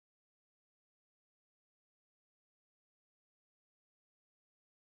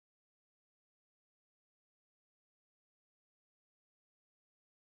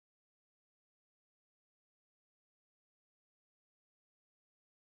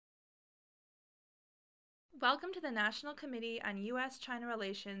Welcome to the National Committee on U.S.-China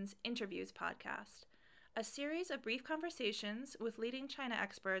Relations Interviews podcast, a series of brief conversations with leading China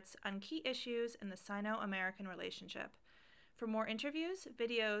experts on key issues in the Sino-American relationship. For more interviews,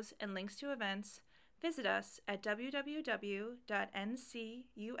 videos, and links to events, visit us at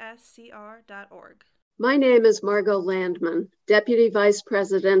www.ncuscr.org. My name is Margot Landman, Deputy Vice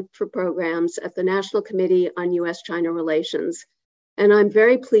President for Programs at the National Committee on U.S.-China Relations, and I'm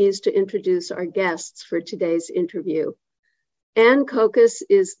very pleased to introduce our guests for today's interview. Ann Kokas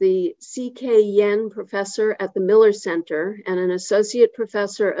is the C.K. Yen Professor at the Miller Center and an Associate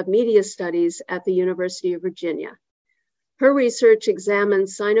Professor of Media Studies at the University of Virginia. Her research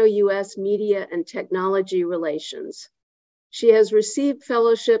examines Sino-U.S. media and technology relations. She has received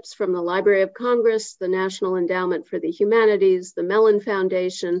fellowships from the Library of Congress, the National Endowment for the Humanities, the Mellon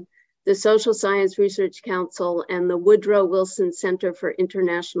Foundation, the Social Science Research Council, and the Woodrow Wilson Center for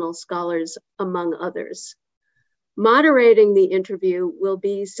International Scholars, among others. Moderating the interview will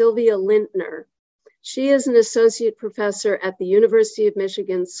be Sylvia Lintner. She is an associate professor at the University of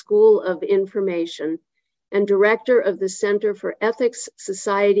Michigan School of Information and director of the Center for Ethics,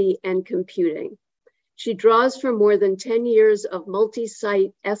 Society, and Computing. She draws from more than 10 years of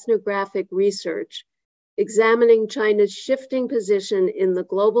multi-site ethnographic research, examining China's shifting position in the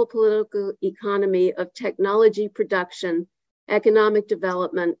global political economy of technology production, economic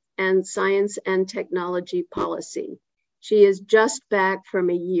development, and science and technology policy. She is just back from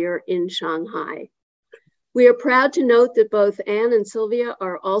a year in Shanghai. We are proud to note that both Ann and Sylvia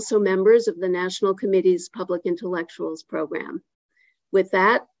are also members of the National Committee's Public Intellectuals Program. With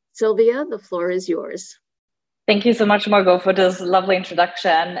that, Sylvia, the floor is yours. Thank you so much, Margot, for this lovely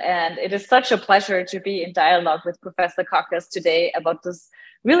introduction. And it is such a pleasure to be in dialogue with Professor Kokas today about this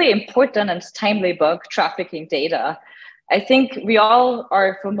really important and timely book, Trafficking Data. I think we all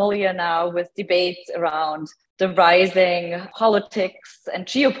are familiar now with debates around the rising politics and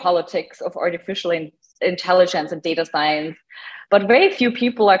geopolitics of artificial intelligence and data science. But very few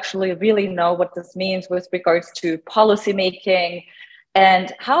people actually really know what this means with regards to policymaking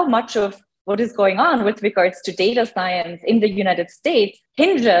and how much of what is going on with regards to data science in the United States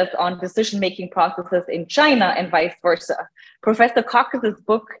hinges on decision-making processes in China and vice versa. Professor Kokas's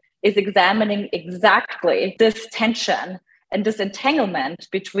book is examining exactly this tension and this entanglement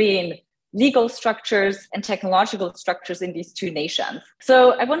between legal structures and technological structures in these two nations.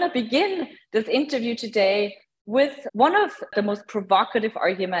 So I want to begin this interview today with one of the most provocative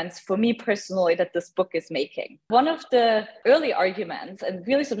arguments for me personally that this book is making. One of the early arguments and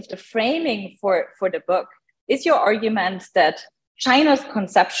really sort of the framing for the book is your argument that China's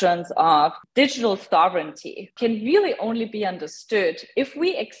conceptions of digital sovereignty can really only be understood if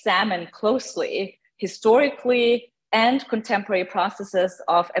we examine closely, historically, and contemporary processes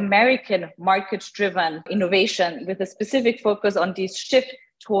of American market-driven innovation with a specific focus on this shift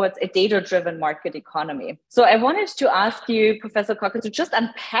towards a data-driven market economy. So I wanted to ask you, Professor Kokas, to just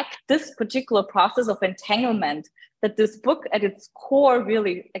unpack this particular process of entanglement that this book at its core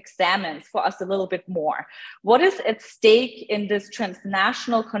really examines for us a little bit more. What is at stake in this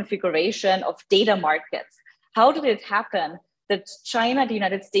transnational configuration of data markets? How did it happen that China, the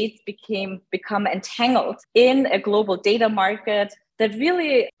United States, become entangled in a global data market that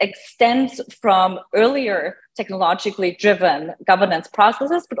really extends from earlier technologically driven governance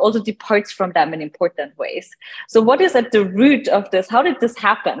processes, but also departs from them in important ways? So what is at the root of this? How did this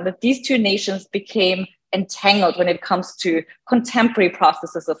happen, that these two nations became entangled when it comes to contemporary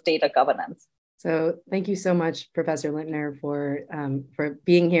processes of data governance? So thank you so much, Professor Lintner, for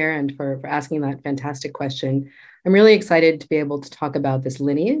being here and for asking that fantastic question. I'm really excited to be able to talk about this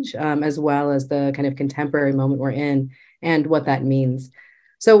lineage, as well as the kind of contemporary moment we're in and what that means.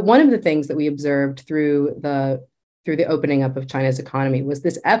 So one of the things that we observed through the opening up of China's economy was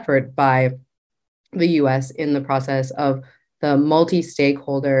this effort by the US in the process of the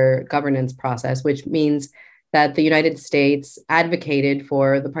multi-stakeholder governance process, which means that the United States advocated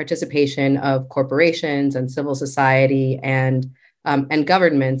for the participation of corporations and civil society and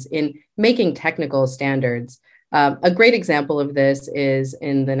governments in making technical standards. A great example of this is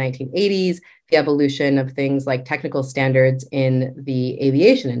in the 1980s, the evolution of things like technical standards in the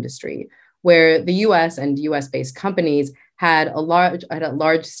aviation industry, where the US and US-based companies had a large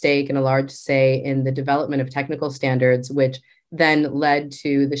stake and a large say in the development of technical standards, which then led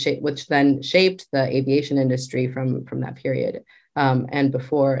to which then shaped the aviation industry from that period and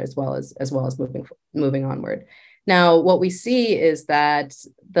before, as well as moving onward. Now, what we see is that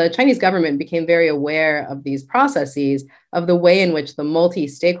the Chinese government became very aware of these processes, of the way in which the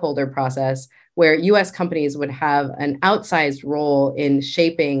multi-stakeholder process where US companies would have an outsized role in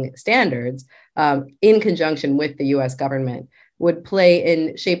shaping standards in conjunction with the US government, would play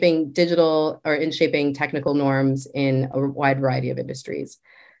in shaping digital or in shaping technical norms in a wide variety of industries.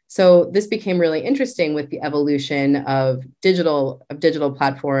 So this became really interesting with the evolution of digital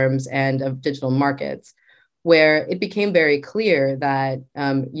platforms and of digital markets, where it became very clear that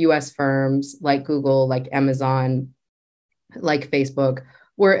US firms like Google, like Amazon, like Facebook,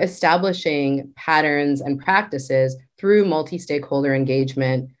 were establishing patterns and practices through multi-stakeholder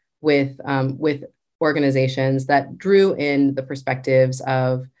engagement with organizations that drew in the perspectives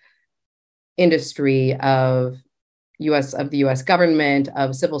of industry, of the US government,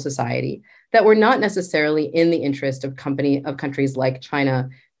 of civil society, that were not necessarily in the interest of countries like China,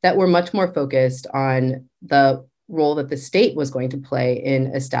 that were much more focused on the role that the state was going to play in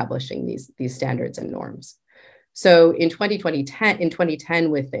establishing these standards and norms. So in 2010,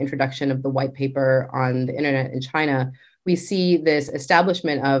 with the introduction of the white paper on the internet in China, we see this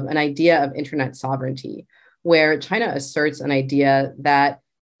establishment of an idea of internet sovereignty, where China asserts an idea that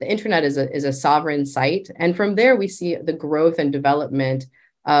the internet is a sovereign site. And from there, we see the growth and development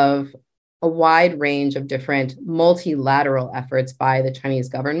of a wide range of different multilateral efforts by the Chinese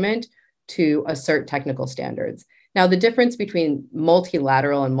government to assert technical standards. Now, the difference between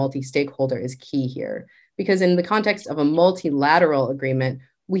multilateral and multi-stakeholder is key here, because in the context of a multilateral agreement,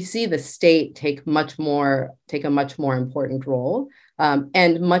 we see the state take a much more important role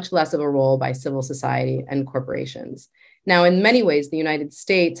and much less of a role by civil society and corporations. Now, in many ways, the United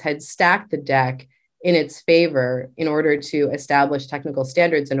States had stacked the deck in its favor in order to establish technical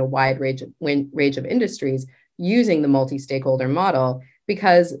standards in a wide range of industries using the multi-stakeholder model,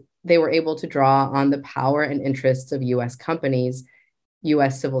 because they were able to draw on the power and interests of US companies,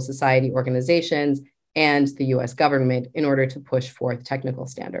 US civil society organizations, and the US government in order to push forth technical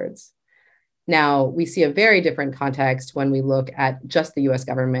standards. Now, we see a very different context when we look at just the US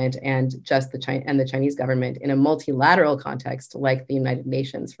government and just the Chinese government in a multilateral context, like the United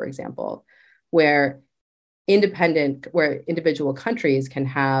Nations, for example, where individual countries can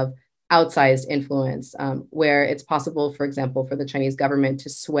have outsized influence, where it's possible, for example, for the Chinese government to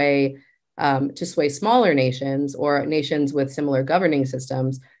sway smaller nations or nations with similar governing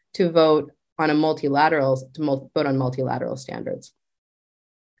systems to vote on multilateral standards.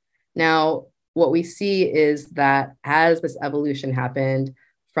 Now, what we see is that as this evolution happened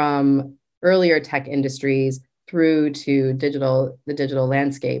from earlier tech industries through to the digital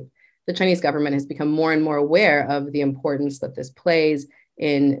landscape, the Chinese government has become more and more aware of the importance that this plays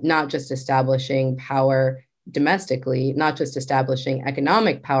in not just establishing power domestically, not just establishing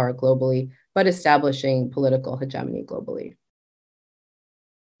economic power globally, but establishing political hegemony globally.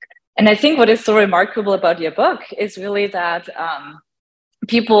 And I think what is so remarkable about your book is really that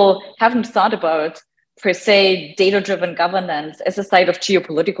people haven't thought about, per se, data-driven governance as a site of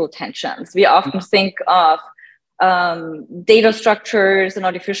geopolitical tensions. We often think of data structures and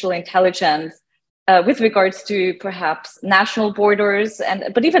artificial intelligence with regards to perhaps national borders,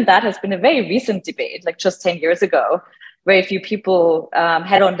 but even that has been a very recent debate, like just 10 years ago. Very few people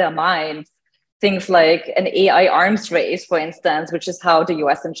had on their minds things like an AI arms race, for instance, which is how the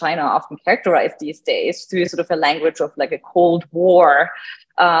US and China often characterize these days, through sort of a language of like a Cold War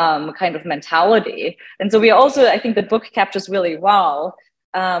kind of mentality. And so we also, I think the book captures really well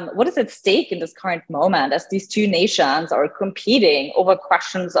what is at stake in this current moment as these two nations are competing over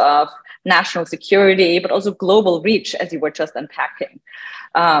questions of national security, but also global reach, as you were just unpacking.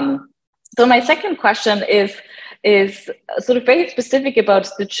 So my second question is sort of very specific about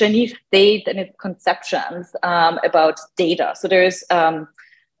the Chinese state and its conceptions about data. So there's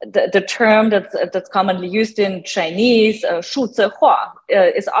the term that's commonly used in Chinese, 数字化,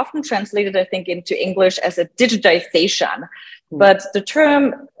 is often translated, I think, into English as a digitization. But the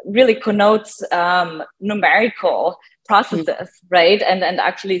term really connotes numerical processes, right? And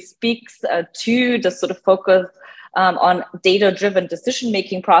actually speaks to the sort of focus on data-driven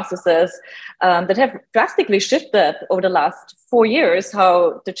decision-making processes that have drastically shifted over the last 4 years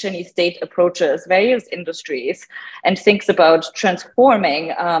how the Chinese state approaches various industries and thinks about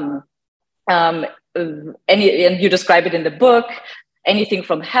transforming and you describe it in the book, anything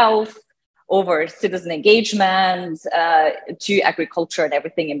from health over citizen engagement to agriculture and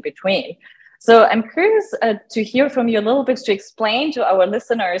everything in between. So I'm curious to hear from you a little bit to explain to our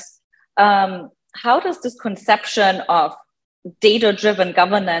listeners how does this conception of data-driven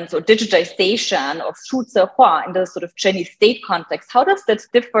governance or digitization of 数字化 in the sort of Chinese state context, how does that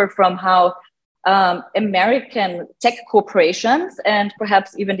differ from how American tech corporations and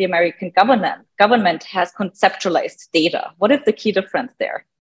perhaps even the American government has conceptualized data? What is the key difference there?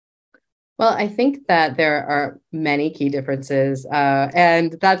 Well, I think that there are many key differences.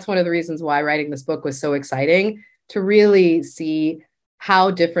 And that's one of the reasons why writing this book was so exciting, to really see how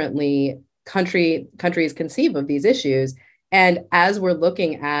differently countries conceive of these issues. And as we're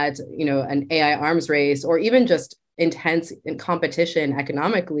looking at, an AI arms race, or even just intense competition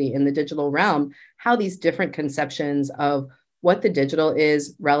economically in the digital realm, how these different conceptions of what the digital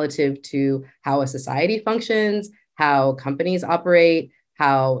is relative to how a society functions, how companies operate,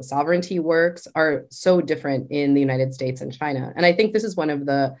 how sovereignty works are so different in the United States and China. And I think this is one of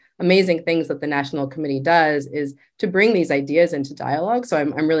the amazing things that the National Committee does, is to bring these ideas into dialogue. So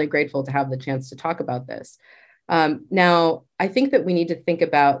I'm really grateful to have the chance to talk about this. Now, I think that we need to think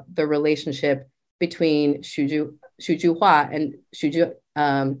about the relationship between Shuzhihua and Shuzhihua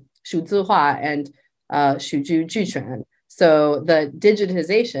and Shuzhu. So the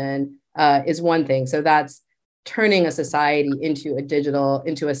digitization is one thing. So that's turning a society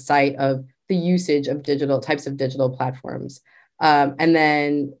into a site of the usage of types of digital platforms. And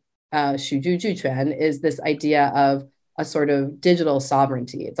then Shuzhu is this idea of a sort of digital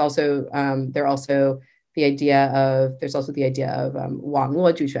sovereignty. It's also there's also the idea of Wang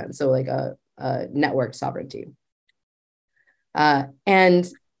Luo Juquan, so like a networked sovereignty. And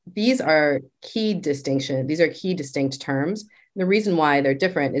these are key distinct terms. The reason why they're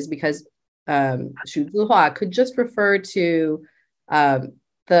different is because Shuzhihua could just refer to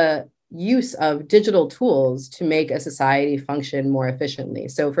the use of digital tools to make a society function more efficiently.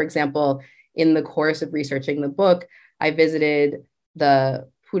 So, for example, in the course of researching the book, I visited the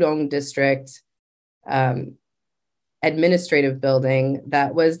Pudong district administrative building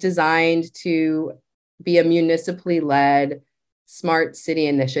that was designed to be a municipally led smart city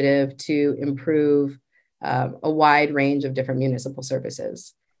initiative to improve a wide range of different municipal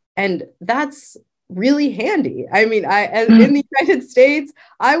services. And that's really handy. I mean, in the United States,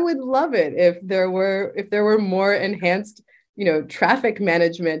 I would love it if there were more enhanced, traffic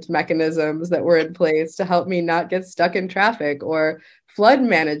management mechanisms that were in place to help me not get stuck in traffic, or flood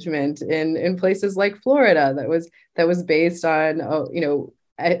management in places like Florida that was based on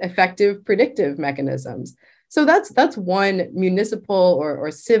effective predictive mechanisms. So that's one municipal or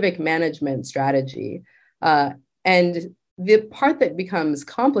civic management strategy. And the part that becomes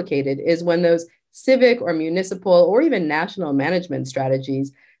complicated is when those civic or municipal or even national management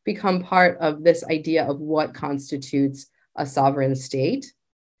strategies become part of this idea of what constitutes a sovereign state.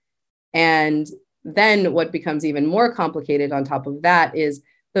 And then what becomes even more complicated on top of that is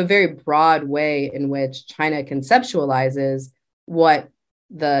the very broad way in which China conceptualizes what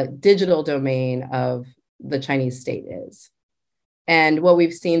the digital domain of the Chinese state is. And what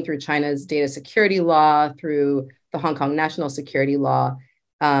we've seen through China's data security law, through the Hong Kong national security law,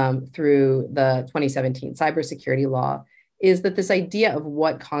 through the 2017 cybersecurity law, is that this idea of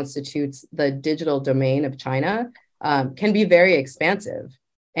what constitutes the digital domain of China can be very expansive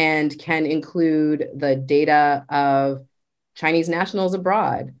and can include the data of Chinese nationals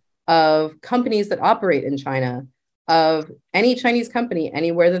abroad, of companies that operate in China, of any Chinese company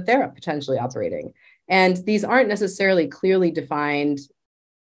anywhere that they're potentially operating. And these aren't necessarily clearly defined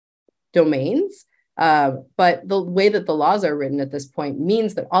domains, but the way that the laws are written at this point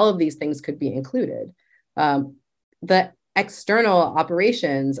means that all of these things could be included. The external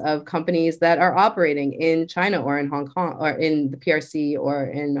operations of companies that are operating in China or in Hong Kong or in the PRC or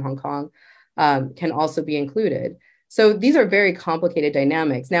in Hong Kong can also be included. So these are very complicated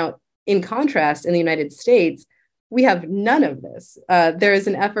dynamics. Now, in contrast, in the United States, we have none of this. There is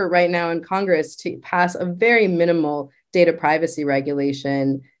an effort right now in Congress to pass a very minimal data privacy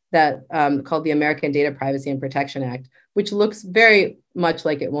regulation that called the American Data Privacy and Protection Act, which looks very much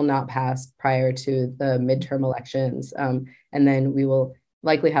like it will not pass prior to the midterm elections. And then we will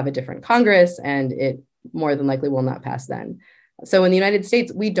likely have a different Congress, and it more than likely will not pass then. So in the United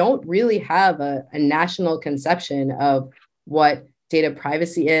States, we don't really have a national conception of what data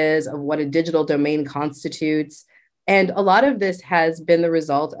privacy is, of what a digital domain constitutes. And a lot of this has been the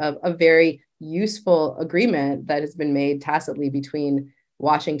result of a very useful agreement that has been made tacitly between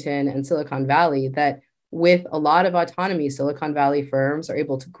Washington and Silicon Valley, that with a lot of autonomy, Silicon Valley firms are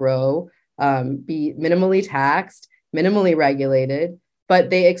able to grow, be minimally taxed, minimally regulated, but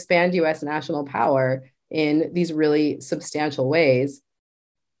they expand US national power in these really substantial ways.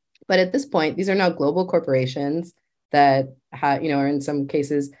 But at this point, these are now global corporations that or in some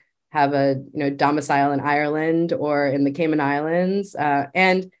cases have a domicile in Ireland or in the Cayman Islands,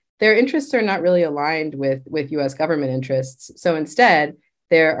 and their interests are not really aligned with US government interests. So instead,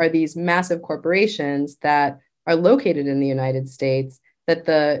 there are these massive corporations that are located in the United States that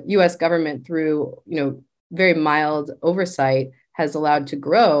the US government, through very mild oversight, has allowed to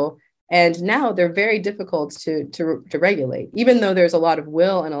grow. And now they're very difficult to regulate, even though there's a lot of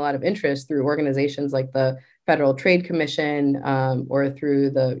will and a lot of interest through organizations like the Federal Trade Commission, or through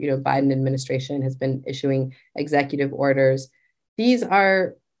the Biden administration has been issuing executive orders. These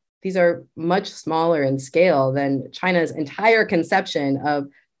are much smaller in scale than China's entire conception of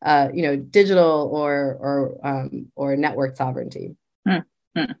digital or network sovereignty.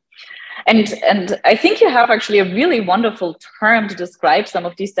 Mm-hmm. And I think you have actually a really wonderful term to describe some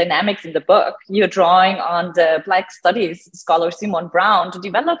of these dynamics in the book. You're drawing on the Black Studies scholar Simone Brown to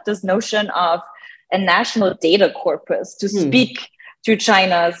develop this notion of a national data corpus to speak to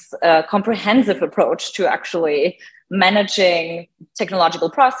China's comprehensive approach to actually managing technological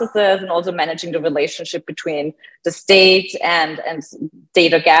processes and also managing the relationship between the state and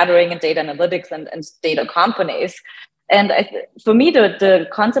data gathering and data analytics and data companies. And for me, the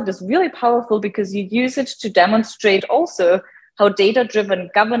concept is really powerful because you use it to demonstrate also how data-driven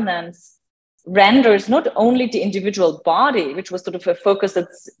governance renders not only the individual body, which was sort of a focus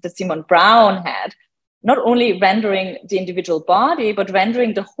that Simone Brown had, not only rendering the individual body, but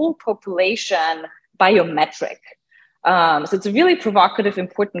rendering the whole population biometric. So it's a really provocative,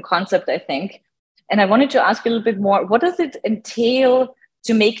 important concept, I think. And I wanted to ask you a little bit more, what does it entail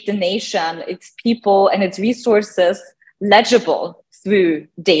to make the nation, its people, and its resources legible through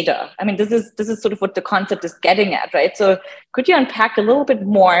data? I mean, this is sort of what the concept is getting at, right? So could you unpack a little bit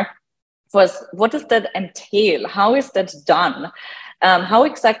more for us? What does that entail? How is that done? How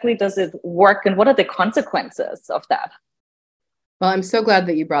exactly does it work? And what are the consequences of that? Well, I'm so glad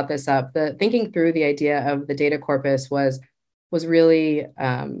that you brought this up. The thinking through the idea of the data corpus was really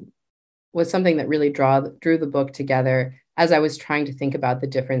was something that really drew the book together as I was trying to think about the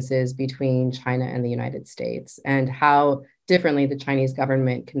differences between China and the United States and how differently the Chinese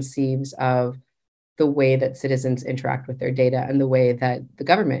government conceives of the way that citizens interact with their data and the way that the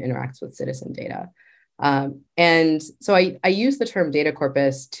government interacts with citizen data. And so I use the term data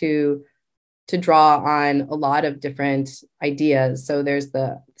corpus to draw on a lot of different ideas. So there's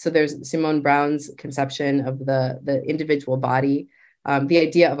Simone Brown's conception of the individual body. The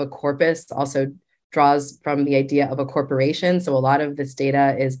idea of a corpus also draws from the idea of a corporation. So a lot of this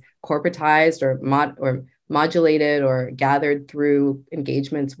data is corporatized or modulated or gathered through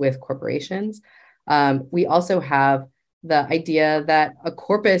engagements with corporations. We also have the idea that a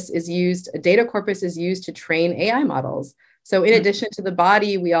data corpus is used to train AI models. So in addition to the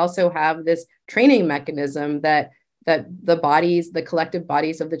body, we also have this training mechanism that the collective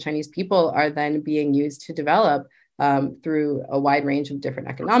bodies of the Chinese people are then being used to develop through a wide range of different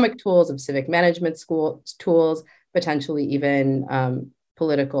economic tools, of civic management tools, potentially even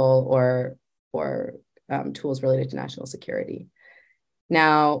political or tools related to national security.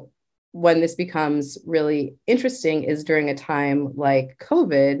 Now, when this becomes really interesting is during a time like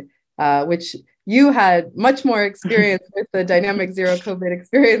COVID, which you had much more experience with the dynamic zero COVID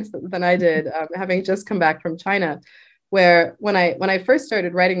experience than I did, having just come back from China, where when I first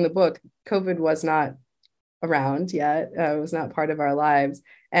started writing the book, COVID was not around yet. It was not part of our lives.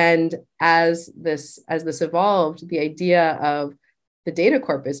 And as this evolved, the idea of the data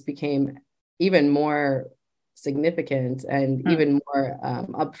corpus became even more significant and even more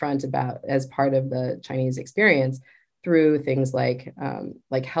upfront about as part of the Chinese experience through things like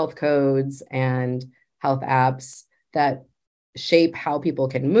health codes and health apps that shape how people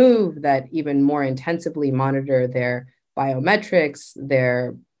can move, that even more intensively monitor their biometrics,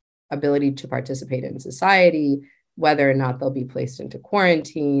 their ability to participate in society, whether or not they'll be placed into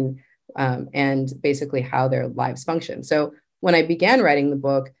quarantine, and basically how their lives function. So when I began writing the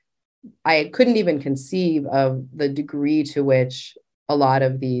book, I couldn't even conceive of the degree to which a lot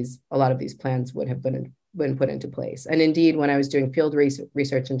of these plans would have been put into place. And indeed, when I was doing field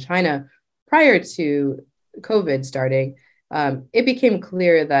research in China prior to COVID starting, it became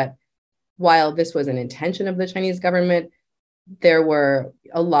clear that while this was an intention of the Chinese government, there were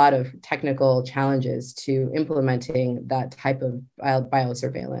a lot of technical challenges to implementing that type of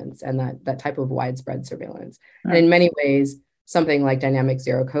biosurveillance and that type of widespread surveillance. And in many ways, something like dynamic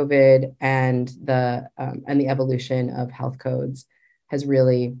zero COVID and the evolution of health codes has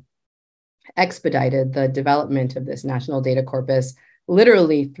really expedited the development of this national data corpus,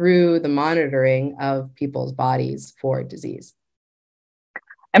 literally through the monitoring of people's bodies for disease.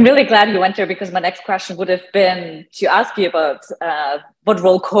 I'm really glad you went there, because my next question would have been to ask you about what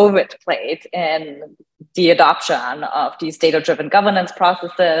role COVID played in the adoption of these data-driven governance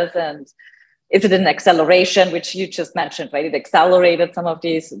processes, and is it an acceleration, which you just mentioned, right? It accelerated some of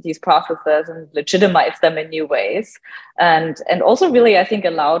these processes and legitimized them in new ways, and also really, I think,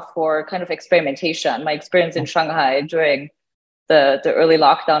 allowed for kind of experimentation. My experience in Shanghai during the early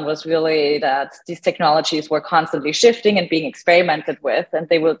lockdown was really that these technologies were constantly shifting and being experimented with, and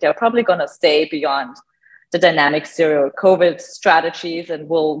they're probably going to stay beyond the dynamic zero COVID strategies and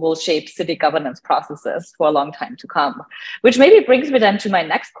will shape city governance processes for a long time to come. Which maybe brings me then to my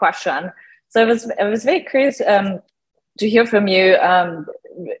next question. So I was very curious to hear from you.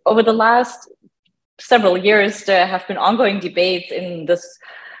 Over the last several years, there have been ongoing debates in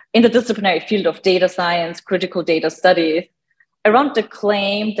the disciplinary field of data science, critical data studies, around the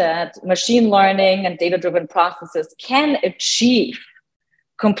claim that machine learning and data-driven processes can achieve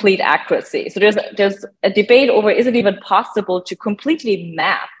complete accuracy. So there's a debate over, is it even possible to completely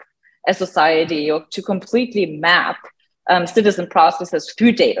map a society or to completely map citizen processes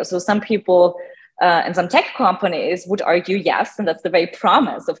through data? So some people and some tech companies would argue yes, and that's the very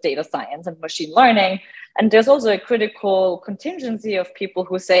promise of data science and machine learning. And there's also a critical contingency of people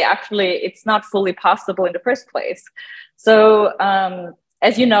who say, actually, it's not fully possible in the first place. So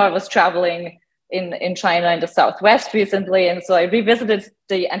as you know, I was traveling in China in the Southwest recently. And so I revisited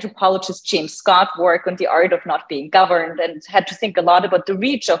the anthropologist James Scott work on the art of not being governed, and had to think a lot about the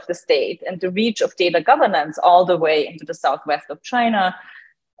reach of the state and the reach of data governance all the way into the Southwest of China.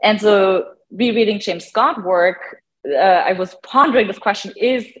 And so rereading James Scott work, I was pondering this question,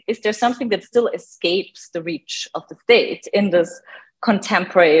 is there something that still escapes the reach of the state in this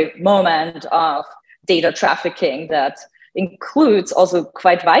contemporary moment of data trafficking that includes also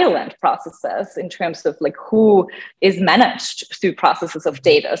quite violent processes in terms of like who is managed through processes of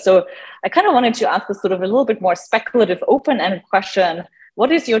data? So I kind of wanted to ask this sort of a little bit more speculative, open-ended question. What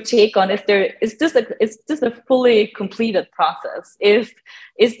is your take on, is this a fully completed process? Is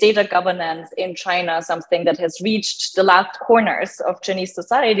data governance in China something that has reached the last corners of Chinese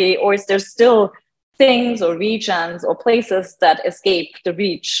society, or is there still things or regions or places that escape the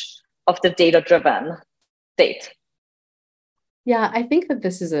reach of the data-driven state? Yeah, I think that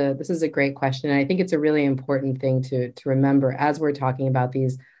this is a great question. And I think it's a really important thing to remember as we're talking about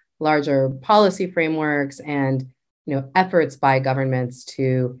these larger policy frameworks and efforts by governments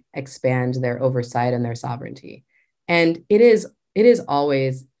to expand their oversight and their sovereignty. And it is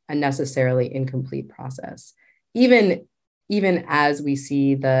always a necessarily incomplete process. Even as we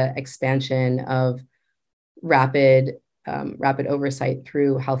see the expansion of rapid oversight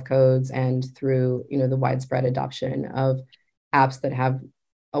through health codes and through the widespread adoption of apps that have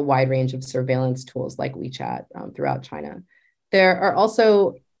a wide range of surveillance tools like WeChat throughout China, there are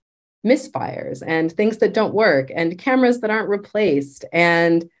also misfires and things that don't work and cameras that aren't replaced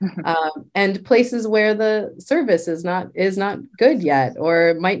and places where the service is not good yet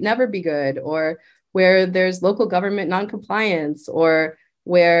or might never be good, or where there's local government non-compliance, or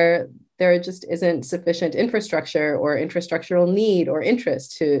where there just isn't sufficient infrastructure or infrastructural need or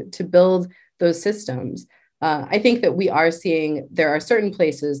interest to build those systems. I think that we are seeing there are certain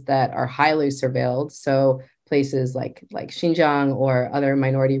places that are highly surveilled. So places like Xinjiang or other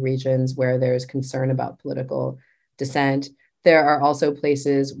minority regions where there's concern about political dissent. There are also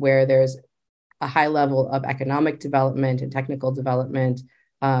places where there's a high level of economic development and technical development,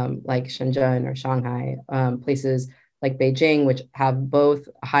 like Shenzhen or Shanghai, places like Beijing, which have both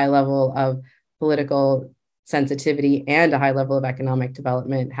a high level of political sensitivity and a high level of economic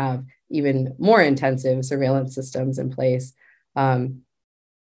development, have even more intensive surveillance systems in place.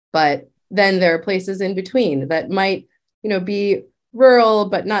 But then there are places in between that might, be rural,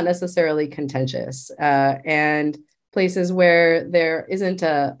 but not necessarily contentious, and places where there isn't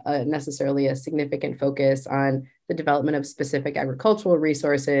necessarily a significant focus on the development of specific agricultural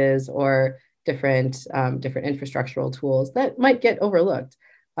resources or different infrastructural tools that might get overlooked.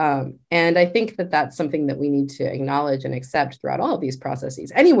 And I think that that's something that we need to acknowledge and accept throughout all of these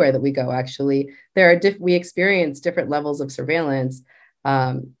processes. Anywhere that we go, actually, we experience different levels of surveillance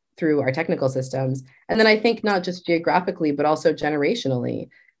through our technical systems. And then I think not just geographically, but also generationally.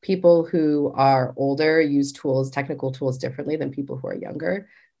 People who are older use technical tools differently than people who are younger.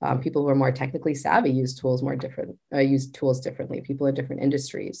 People who are more technically savvy use tools differently, people in different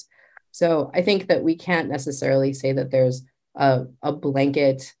industries. So I think that we can't necessarily say that there's a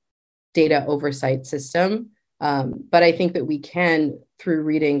blanket data oversight system. But I think that we can, through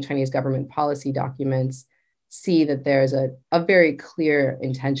reading Chinese government policy documents, see that there's a very clear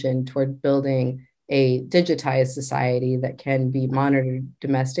intention toward building a digitized society that can be monitored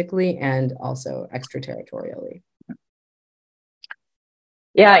domestically and also extraterritorially.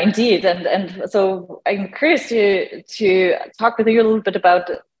 Yeah, indeed. And so I'm curious to talk with you a little bit about,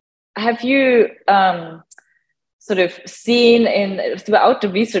 have you sort of seen throughout the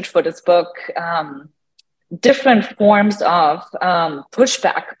research for this book, different forms of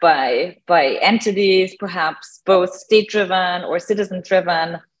pushback by entities, perhaps both state-driven or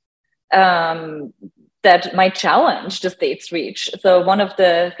citizen-driven, that might challenge the state's reach. So one of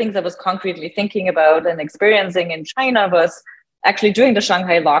the things I was concretely thinking about and experiencing in China was actually during the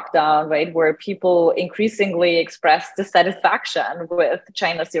Shanghai lockdown, right, where people increasingly expressed dissatisfaction with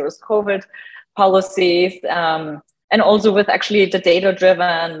China's zero COVID policies, and also with actually the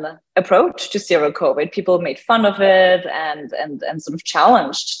data-driven approach to zero COVID. People made fun of it and sort of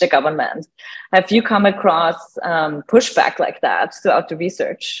challenged the government. Have you come across pushback like that throughout the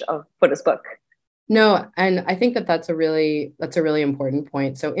research for this book? No, and I think that's a really important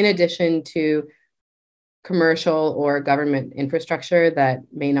point. So in addition to commercial or government infrastructure that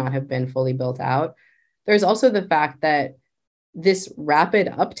may not have been fully built out, there's also the fact that this rapid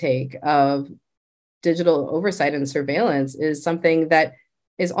uptake of digital oversight and surveillance is something that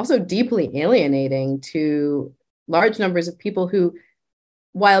is also deeply alienating to large numbers of people who,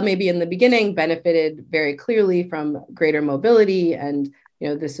 while maybe in the beginning benefited very clearly from greater mobility. And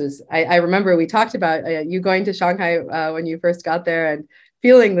this was, I remember we talked about you going to Shanghai when you first got there and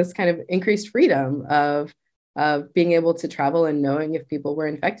feeling this kind of increased freedom of being able to travel and knowing if people were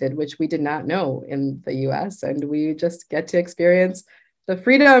infected, which we did not know in the US. And we just get to experience the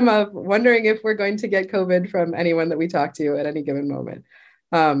freedom of wondering if we're going to get COVID from anyone that we talk to at any given moment.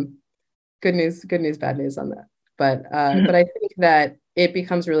 Good news, bad news on that. But I think that it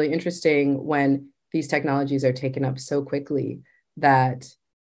becomes really interesting when these technologies are taken up so quickly that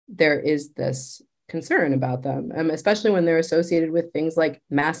there is this concern about them, especially when they're associated with things like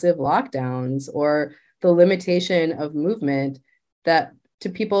massive lockdowns or the limitation of movement that to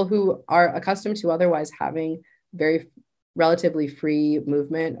people who are accustomed to otherwise having very relatively free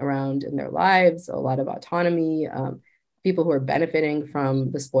movement around in their lives, a lot of autonomy, people who are benefiting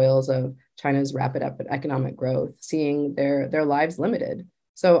from the spoils of China's rapid economic growth, seeing their lives limited.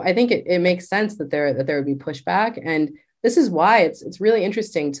 So I think it makes sense that there would be pushback. And this is why it's really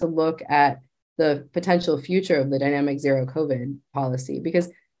interesting to look at the potential future of the dynamic zero COVID policy, because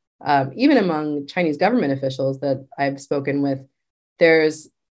even among Chinese government officials that I've spoken with, there's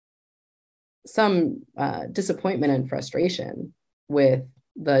some disappointment and frustration with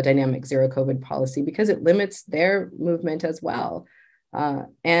the dynamic zero COVID policy because it limits their movement as well.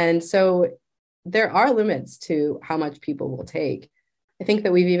 And so there are limits to how much people will take. I think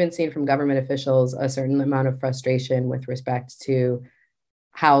that we've even seen from government officials a certain amount of frustration with respect to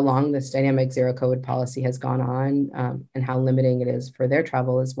how long this dynamic zero COVID policy has gone on and how limiting it is for their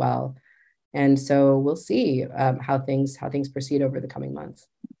travel as well. And so we'll see how things proceed over the coming months.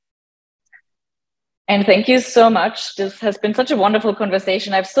 And thank you so much. This has been such a wonderful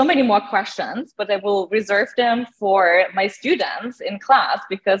conversation. I have so many more questions, but I will reserve them for my students in class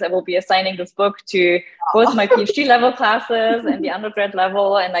because I will be assigning this book to both my PhD level classes and the undergrad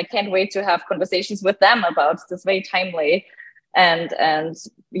level. And I can't wait to have conversations with them about this very timely and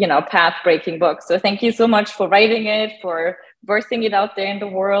path-breaking book. So thank you so much for writing it, for birthing it out there in the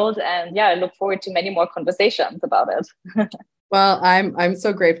world. And I look forward to many more conversations about it. Well, I'm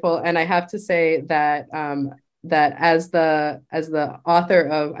so grateful, and I have to say that that as the author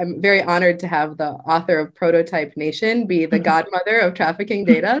of, I'm very honored to have the author of Prototype Nation be the godmother of trafficking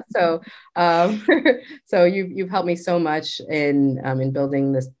data. So so you've helped me so much in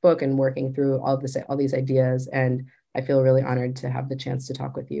building this book and working through all these ideas, and I feel really honored to have the chance to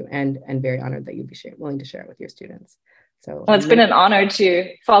talk with you, and very honored that you'd be willing to share it with your students. So well, it's been an honor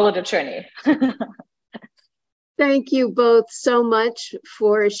to follow the journey. Thank you both so much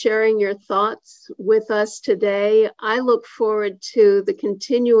for sharing your thoughts with us today. I look forward to the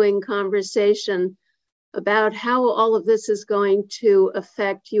continuing conversation about how all of this is going to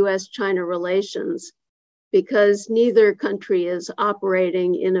affect US-China relations, because neither country is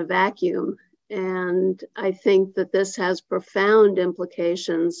operating in a vacuum. And I think that this has profound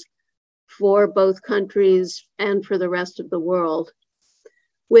implications for both countries and for the rest of the world.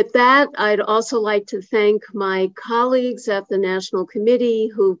 With that, I'd also like to thank my colleagues at the National Committee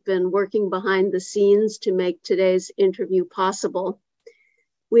who've been working behind the scenes to make today's interview possible.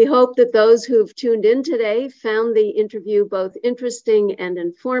 We hope that those who've tuned in today found the interview both interesting and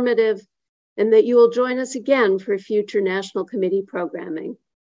informative, and that you will join us again for future National Committee programming.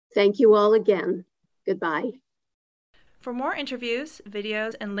 Thank you all again. Goodbye. For more interviews,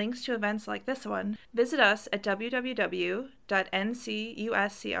 videos, and links to events like this one, visit us at www.ncuscr.org.